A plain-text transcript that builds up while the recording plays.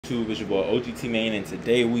YouTube? It's your boy Ogtmane, and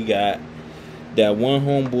today we got that one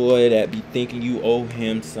homeboy that be thinking you owe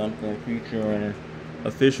him something, featuring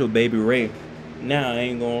official Baby Ray. Now I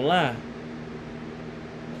ain't gonna lie,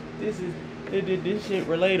 this shit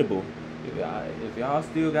relatable. If y'all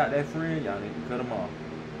still got that friend, y'all need to cut them off.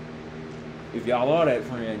 If y'all are that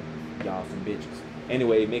friend, y'all some bitches.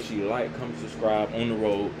 Anyway, make sure you like, comment, subscribe. On the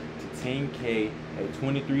road to 10K at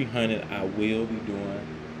 2300. I will be doing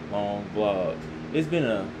long vlogs. It's been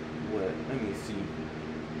a what? Let me see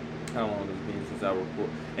how long it's been since I record.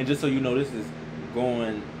 And just so you know, this is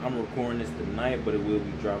going. I'm recording this tonight, but it will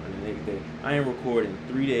be dropping the next day. I ain't recording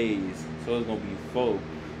 3 days, so it's gonna be 4.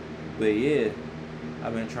 But yeah,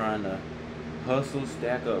 I've been trying to hustle,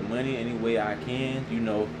 stack up money any way I can. You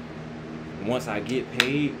know, once I get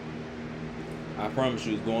paid, I promise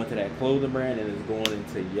you it's going to that clothing brand and it's going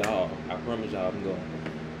into y'all. I promise y'all I'm going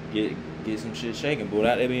to get some shit shaking. But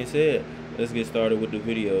without that being said, let's get started with the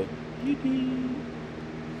video.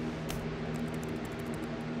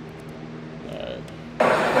 Alright.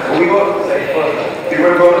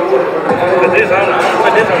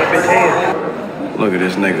 Look at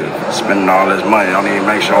this nigga spending all this money. I don't even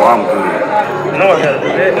make sure I'm good. No, I gotta do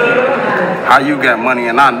that. How you got money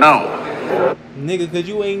and I don't? Nigga, cause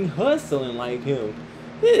you ain't hustling like him.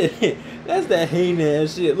 That's that hating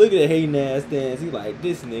ass shit. Look at that hating ass stance. He like,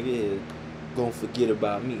 this nigga is gonna forget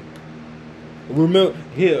about me. Remember,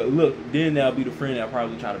 here, look, then that'll be the friend that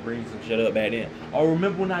probably try to bring some shit up back then. Oh,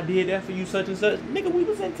 remember when I did that for you such and such? Nigga, we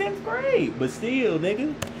was in 10th grade. But still,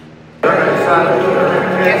 nigga.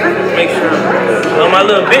 Make sure. Oh, my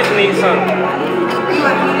little bitch needs something.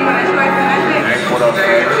 What up,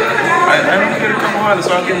 man? I'm just gonna come on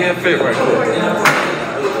so I can get fit right quick.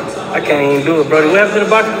 I can't even do it, bro. What happened to the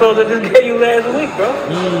box of clothes I just gave you last week, bro?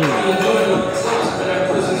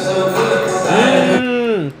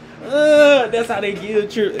 That's how they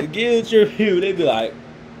guilt you. They be like,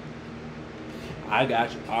 I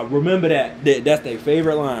got you. I remember that. That's their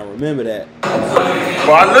favorite line. Remember that.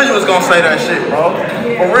 Bro, I knew you was gonna say that shit, bro.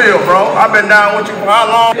 For real, bro. I've been down with you for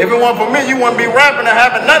how long? If it wasn't for me, you wouldn't be rapping and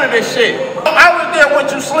having none of this shit. I was there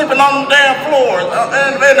with you sleeping on the damn floors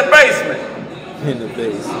in the basement. In the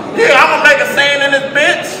basement. Yeah, I'm gonna make a scene in this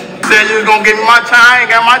bitch. Said you was gonna give me my chain. I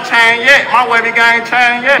ain't got my chain yet. My wavy gang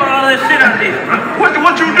chain yet. All that shit I did, bro.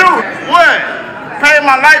 What you do? What? Pay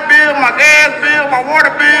my light bill, my gas bill, my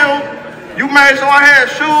water bill. You made sure I had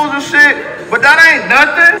shoes and shit, but that ain't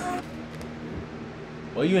nothing.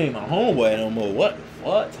 Well, you ain't my homeboy no more. What the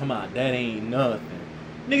fuck? Talking about that ain't nothing.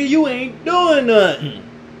 Nigga, you ain't doing nothing.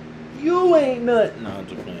 You ain't nothing. No, I'm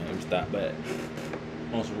just playing. Let me stop that.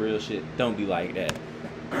 On some real shit. Don't be like that.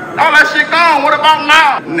 All that shit gone. What about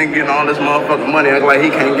now? Nigga getting all this motherfucking money act like he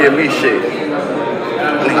can't give me shit.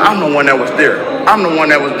 Nigga, I'm the one that was there. I'm the one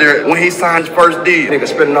that was there when he signed his first deal. Nigga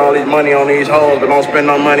spending all his money on these hoes, but don't spend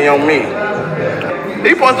no money on me.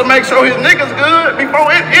 He supposed to make sure his niggas good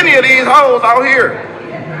before any of these hoes out here.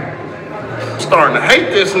 I'm starting to hate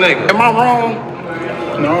this nigga. Am I wrong?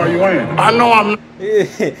 No, you ain't. I know I'm not.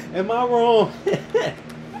 Am I wrong?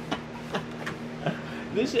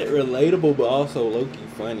 This shit relatable, but also low-key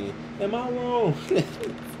funny. Am I wrong?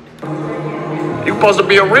 You supposed to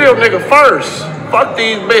be a real nigga first. Fuck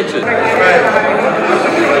these bitches. What's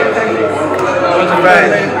your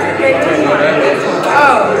name?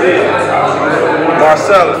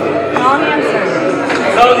 Marcella. Long answer.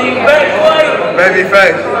 So you back, boy?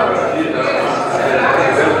 Babyface.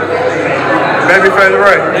 Babyface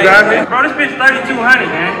Ray. You got me? Bro, this bitch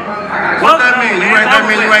 3,200, man. What that mean? That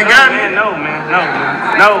mean you ain't got me? No, man.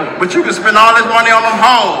 No. But you can spend all this money on them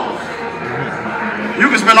hoes. You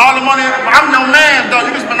can spend all the money. I'm your man, though.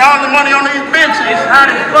 You can spend all the money on these bitches. It's hot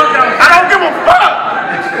as fuck outside. I don't give a fuck,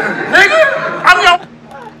 nigga. I'm your.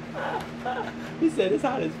 He said it's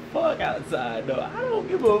hot as fuck outside, though. I don't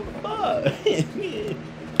give a fuck.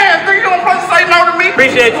 Yeah, nigga, you don't supposed to say no to me.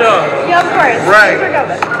 Appreciate y'all. Yeah, of course. Right. We're going.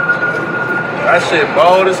 That shit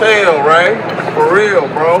bold as hell, right? For real,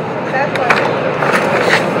 bro. That's what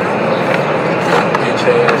Bitch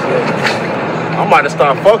ass nigga. I might have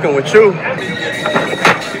started fucking with you.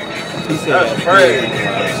 He said that's crazy.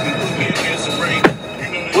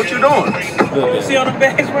 What you doing? You see all the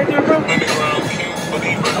bags right there, bro? I'm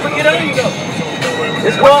gonna get on you, though.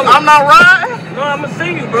 It's well, I'm not riding. No, I'm gonna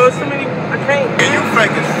see you, bro. So many, I can't. Yeah, you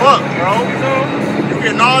fake as fuck, bro. You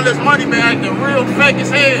getting all this money, been acting real fake as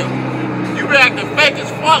hell. You been acting fake as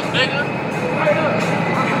fuck, nigga.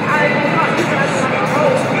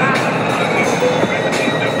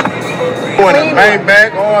 Going in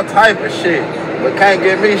Maybach, all type of shit. but can't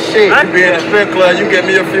get me shit. You be in a strip club, you get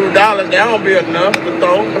me a few dollars, that don't be enough to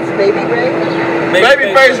throw. It's Baby Ray?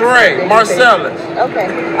 Babyface Ray, Marcellus. Okay,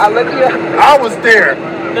 I'll look you up. I was there.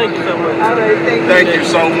 Thank you so much. All right, Thank you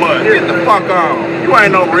so much. Get the fuck on. You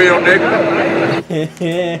ain't no real nigga.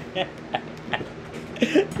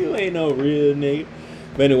 You ain't no real nigga.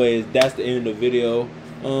 But anyways, that's the end of the video.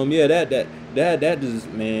 Yeah, that just,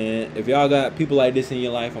 man, if y'all got people like this in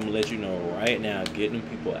your life, I'm gonna let you know right now. Get them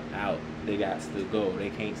people out. They got to go. They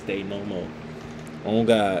can't stay no more. Oh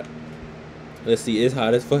God. Let's see, it's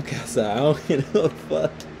hot as fuck outside. I don't give a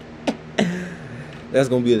fuck. That's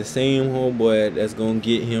gonna be the same homeboy that's gonna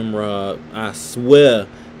get him robbed. I swear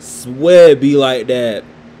it be like that.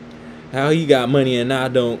 How he got money and I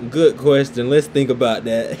don't? Good question. Let's think about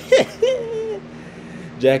that.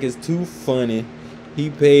 Jack is too funny.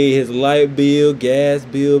 He paid his light bill, gas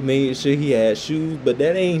bill, made sure he had shoes, but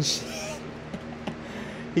that ain't shit.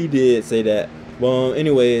 He did say that. Well,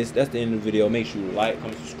 anyways, that's the end of the video. Make sure you like,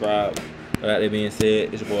 comment, subscribe. All right, that being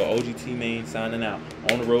said, it's your boy Ogtmane signing out.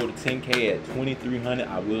 On the road to 10K at 2300.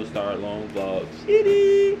 I will start long vlogs.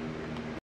 Shitty.